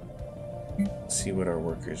 See what our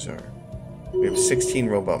workers are. We have 16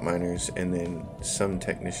 robot miners and then some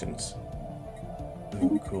technicians.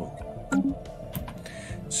 Ooh, cool.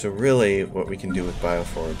 So really, what we can do with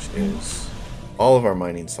Bioforge is All of our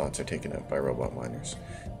mining slots are taken up by robot miners.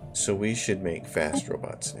 So we should make fast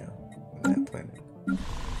robots now on that planet.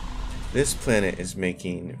 This planet is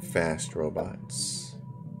making fast robots.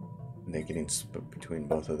 And they're getting split between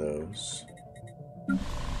both of those.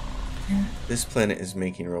 This planet is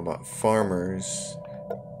making robot farmers.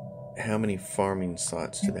 How many farming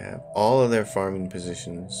slots do they have? All of their farming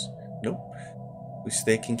positions. Nope.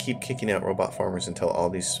 They can keep kicking out robot farmers until all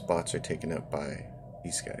these spots are taken up by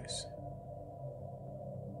these guys.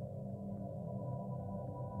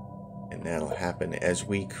 And that'll happen as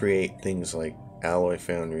we create things like alloy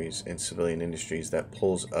foundries and civilian industries that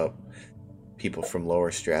pulls up people from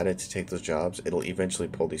lower strata to take those jobs. It'll eventually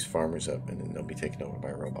pull these farmers up and then they'll be taken over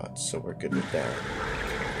by robots. So we're good with that.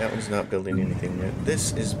 That one's not building anything yet.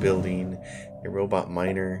 This is building a robot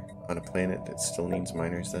miner on a planet that still needs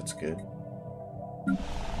miners. That's good.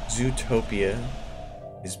 Zootopia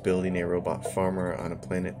is building a robot farmer on a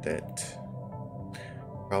planet that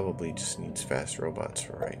probably just needs fast robots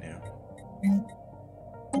for right now.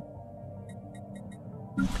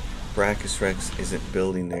 Brachus Rex isn't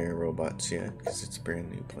building their robots yet because it's a brand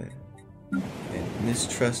new planet. And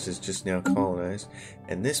Mistrust is just now colonized,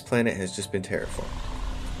 and this planet has just been terraformed.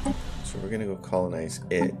 So we're gonna go colonize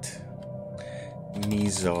it.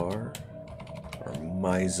 Mizar, or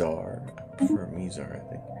Mizar. I prefer Mizar, I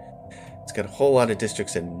think. It's got a whole lot of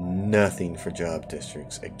districts and nothing for job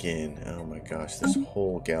districts. Again, oh my gosh, this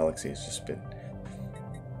whole galaxy has just been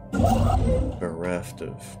bereft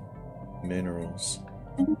of minerals.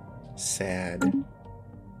 Sad.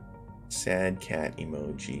 Sad cat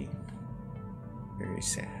emoji. Very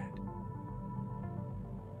sad.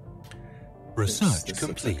 Research this complete.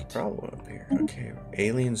 Looks like a problem up here. Okay,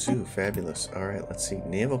 alien zoo, fabulous. All right, let's see.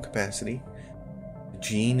 Naval capacity,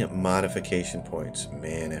 gene modification points.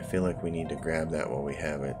 Man, I feel like we need to grab that while we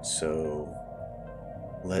have it. So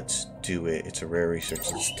let's do it. It's a rare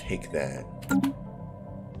research. Let's take that.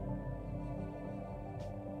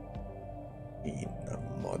 Gene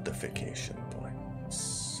modification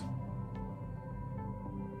points.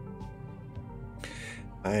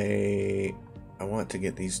 I want to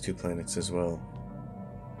get these two planets as well,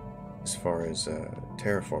 as far as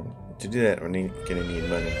terraform. To do that, we're gonna need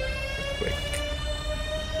money quick.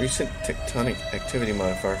 Recent tectonic activity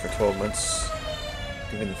modifier for 12 months,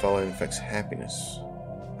 given the following affects happiness.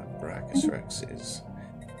 Brachus Rex is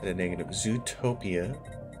at a negative. Zootopia.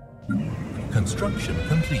 Construction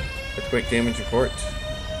complete. Earthquake damage report.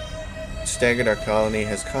 Staggered our colony,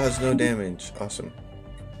 has caused no damage. Awesome.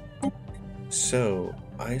 So,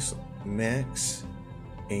 max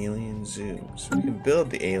alien zoo. So we can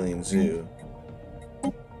build the alien zoo.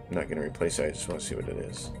 I'm not going to replace it, I just want to see what it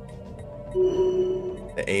is.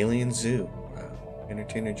 The alien zoo. Wow.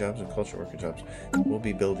 Entertainer jobs and culture worker jobs. We'll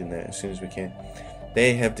be building that as soon as we can.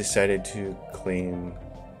 They have decided to claim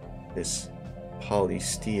this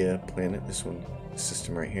Polystia planet, this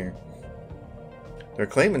system right here. They're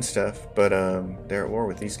claiming stuff, but they're at war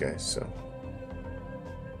with these guys, so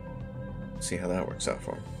see how that works out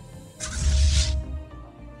for them.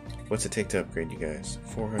 What's it take to upgrade you guys?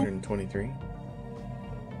 423.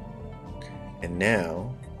 And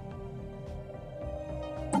now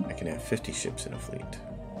I can have 50 ships in a fleet.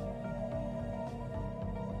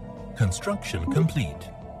 Construction complete.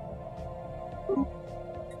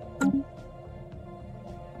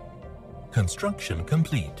 Construction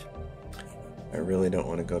complete. I really don't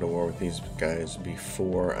want to go to war with these guys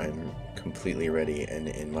before I'm completely ready, and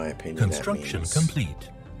in my opinion, construction that means complete.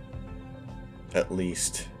 At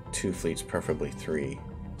least 2 fleets, preferably 3,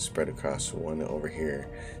 spread across one over here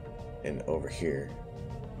and over here.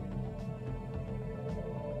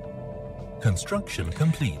 Construction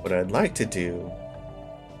complete. What I'd like to do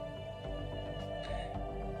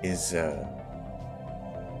is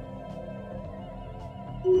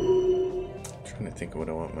trying to think of what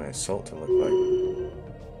I want my assault to look like.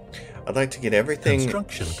 I'd like to get everything here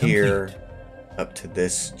complete. up to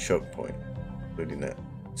this choke point, including that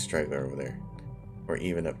straggler over there, or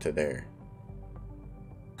even up to there.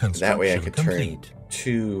 That way I could turn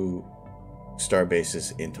 2 star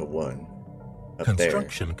bases into 1 up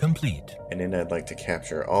Construction there. complete. And then I'd like to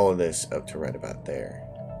capture all of this up to right about there.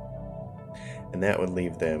 And that would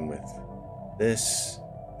leave them with this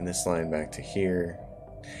and this line back to here.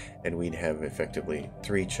 And we'd have effectively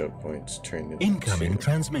 3 choke points turned into incoming 2.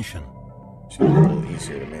 transmission. Should be a little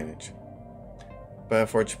easier to manage.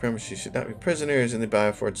 Bioforge supremacy should not be prisoners in the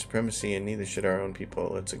Bioforge supremacy, and neither should our own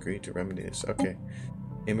people. Let's agree to remedy this. Okay.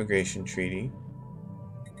 Immigration treaty.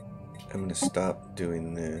 I'm going to stop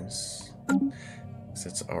doing this, because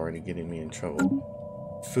that's already getting me in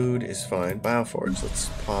trouble. Food is fine. Bioforge. Let's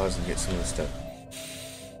pause and get some of this stuff.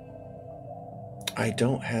 I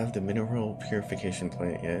don't have the mineral purification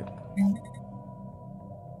plant yet.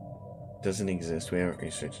 Doesn't exist. We haven't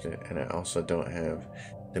researched it. And I also don't have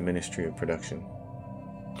the Ministry of Production.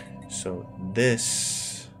 So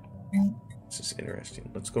this is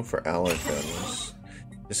interesting. Let's go for alloy foundries.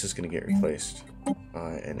 This is going to get replaced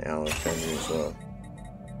by an alloy foundry as well.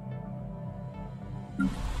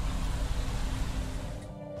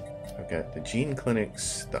 I've got the gene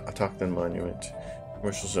clinics, the autochthon monument,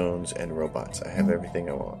 commercial zones, and robots. I have everything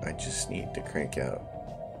I want. I just need to crank out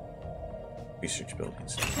research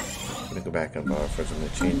buildings. I'm going to go back on biofuels. I'm going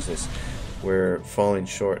to change this. We're falling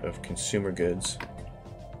short of consumer goods.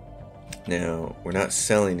 Now, we're not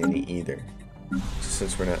selling any either.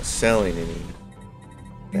 Since we're not selling any,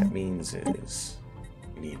 that means is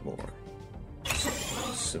we need more. So,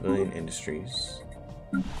 civilian industries.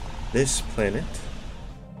 This planet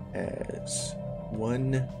has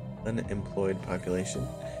 1 unemployed population.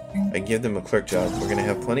 I give them a clerk job. We're going to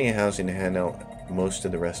have plenty of housing to hand out most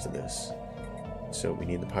of the rest of this. So we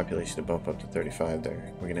need the population to bump up to 35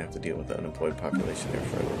 there. We're going to have to deal with the unemployed population there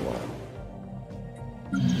for a little while.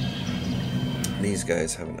 These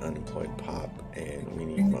guys have an unemployed pop, and we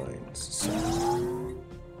need mines. So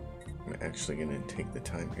I'm actually going to take the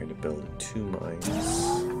time here to build 2 mines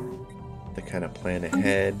to kind of plan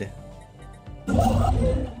ahead.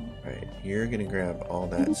 Alright, you're going to grab all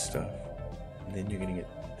that stuff, and then you're going to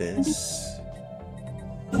get this.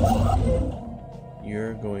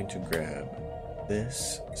 You're going to grab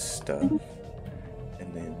this stuff,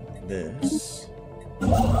 and then this,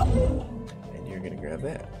 and you're going to grab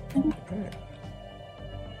that. Alright.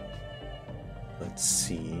 Let's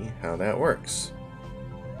see how that works.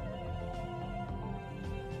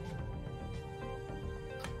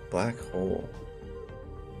 Black hole.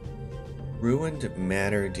 Ruined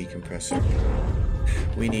matter decompressor.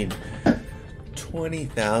 We need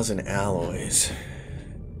 20,000 alloys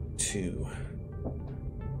to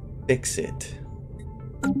fix it.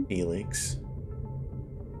 Helix.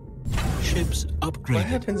 Ships upgraded. What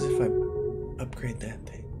happens if I upgrade that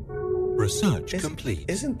thing? Research complete.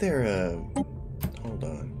 Isn't there a... Hold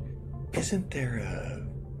on. Isn't there a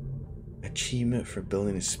achievement for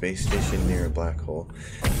building a space station near a black hole?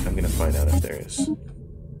 I'm gonna find out if there is.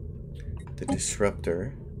 The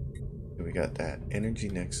disruptor. We got that. Energy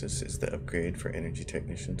nexus is the upgrade for energy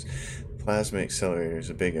technicians. Plasma accelerator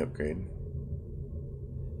is a big upgrade.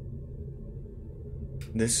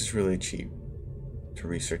 This is really cheap to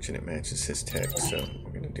research, and it matches his tech, so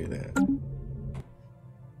we're gonna do that.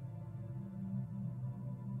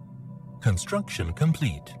 Construction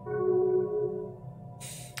complete.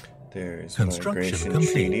 There is a migration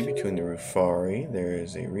treaty between the Rufari. There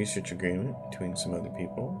is a research agreement between some other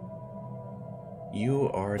people. You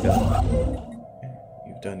are done.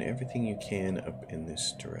 You've done everything you can up in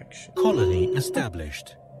this direction. Colony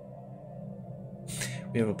established.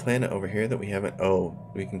 We have a planet over here that we haven't...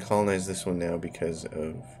 Oh, we can colonize this one now because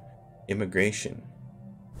of immigration.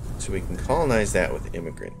 So we can colonize that with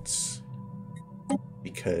immigrants.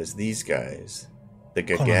 Because these guys, the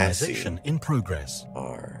Gagassi, in progress,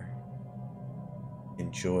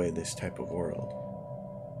 enjoy this type of world.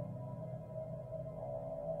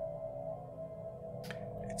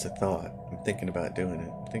 It's a thought. I'm thinking about doing it.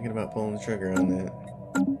 I'm thinking about pulling the trigger on that.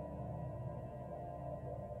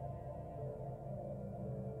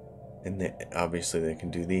 And obviously they can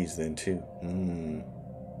do these then too.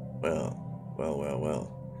 Well.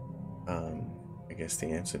 I guess the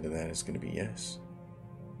answer to that is going to be yes.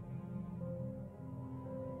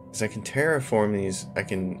 Because I can terraform these. I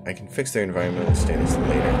can fix their environmental status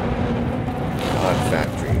later. Odd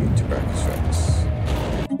factory to Brachiosaurus.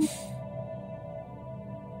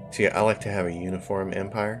 See, I like to have a uniform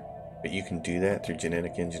empire, but you can do that through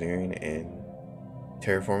genetic engineering and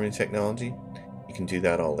terraforming technology. You can do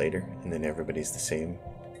that all later, and then everybody's the same,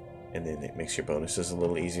 and then it makes your bonuses a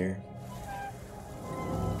little easier.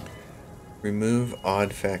 Remove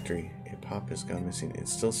odd factory. A pop has gone missing. It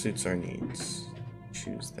still suits our needs.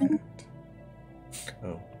 Choose that.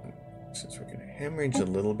 Oh, since we're going to hemorrhage a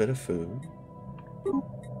little bit of food.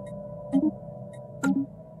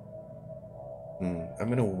 I'm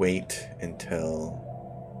going to wait until...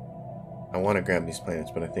 I want to grab these planets,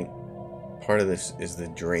 but I think part of this is the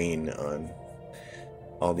drain on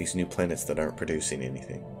all these new planets that aren't producing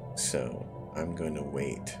anything. So I'm going to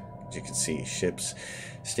wait. As you can see, ships,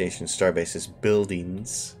 stations, starbases,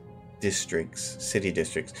 buildings, districts, city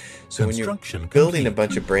districts. So when you're building a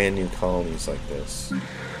bunch of brand new colonies like this.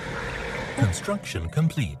 Construction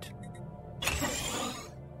complete.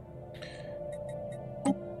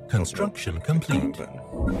 Construction complete.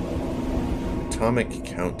 Atomic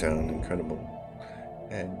countdown, incredible.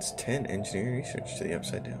 Adds 10 engineering research to the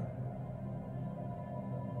upside down.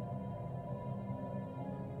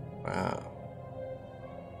 Wow.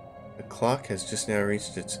 The clock has just now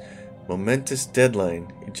reached its momentous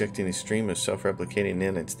deadline, ejecting a stream of self-replicating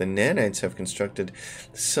nanites. The nanites have constructed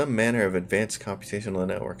some manner of advanced computational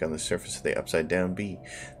network on the surface of the upside-down B.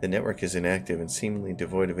 The network is inactive and seemingly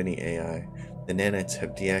devoid of any AI. The nanites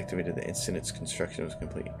have deactivated the instant its construction was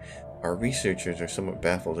complete. Our researchers are somewhat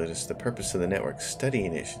baffled as to the purpose of the network.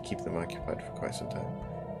 Studying it should keep them occupied for quite some time.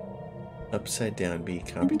 Upside-down B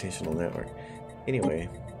computational network. Anyway,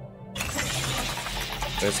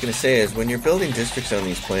 what I was going to say is, when you're building districts on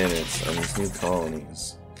these planets, on these new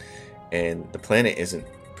colonies, and the planet isn't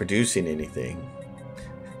producing anything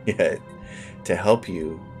yet to help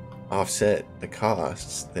you offset the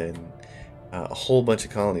costs, then a whole bunch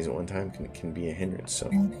of colonies at one time can be a hindrance. So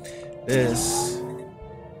this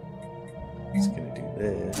is going to do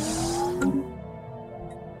this.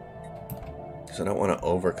 So I don't want to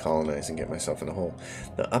over colonize and get myself in a hole.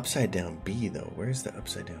 The upside down B though, where's the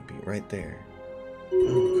upside down B? Right there.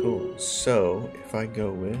 Oh, cool. So if I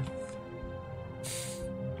go with,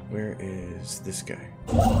 where is this guy?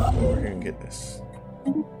 Go over here and get this.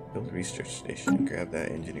 Build a research station and grab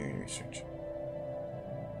that engineering research.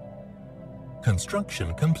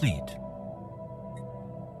 Construction complete.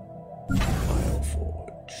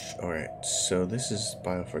 Bioforge. Alright, so this is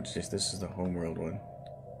Bioforge. This is the homeworld one.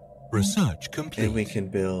 Research complete. And we can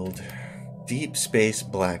build deep space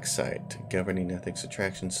black site, governing ethics,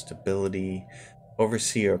 attraction, stability,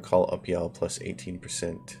 oversee or call up y'all plus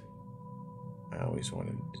 18%. I always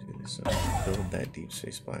wanted to do this. So build that deep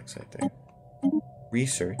space black site there.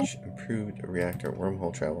 Research, improved reactor,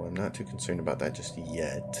 wormhole travel. I'm not too concerned about that just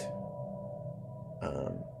yet.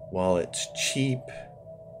 While it's cheap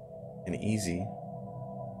and easy,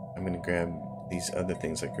 I'm going to grab these other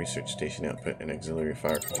things like research station output and auxiliary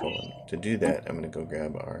fire control. And to do that, I'm going to go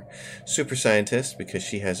grab our super scientist because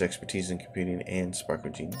she has expertise in computing and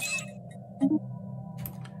sparkle genius.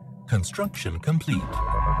 Construction complete.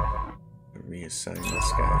 Reassign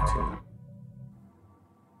this guy to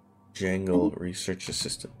Jangle Research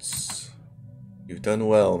Assistance. You've done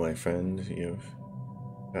well, my friend. You've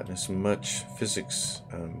gotten us much physics,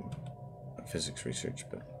 not physics research,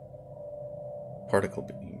 but particle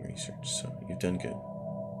beam research, so you've done good.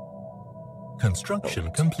 Construction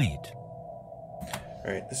complete.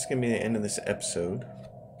 Alright, this is going to be the end of this episode.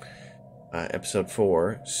 Episode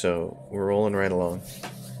 4, so we're rolling right along.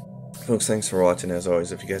 Folks, thanks for watching. As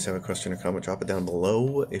always, if you guys have a question or comment, drop it down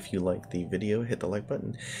below. If you like the video, hit the like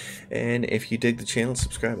button. And if you dig the channel,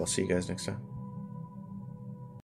 subscribe. I'll see you guys next time.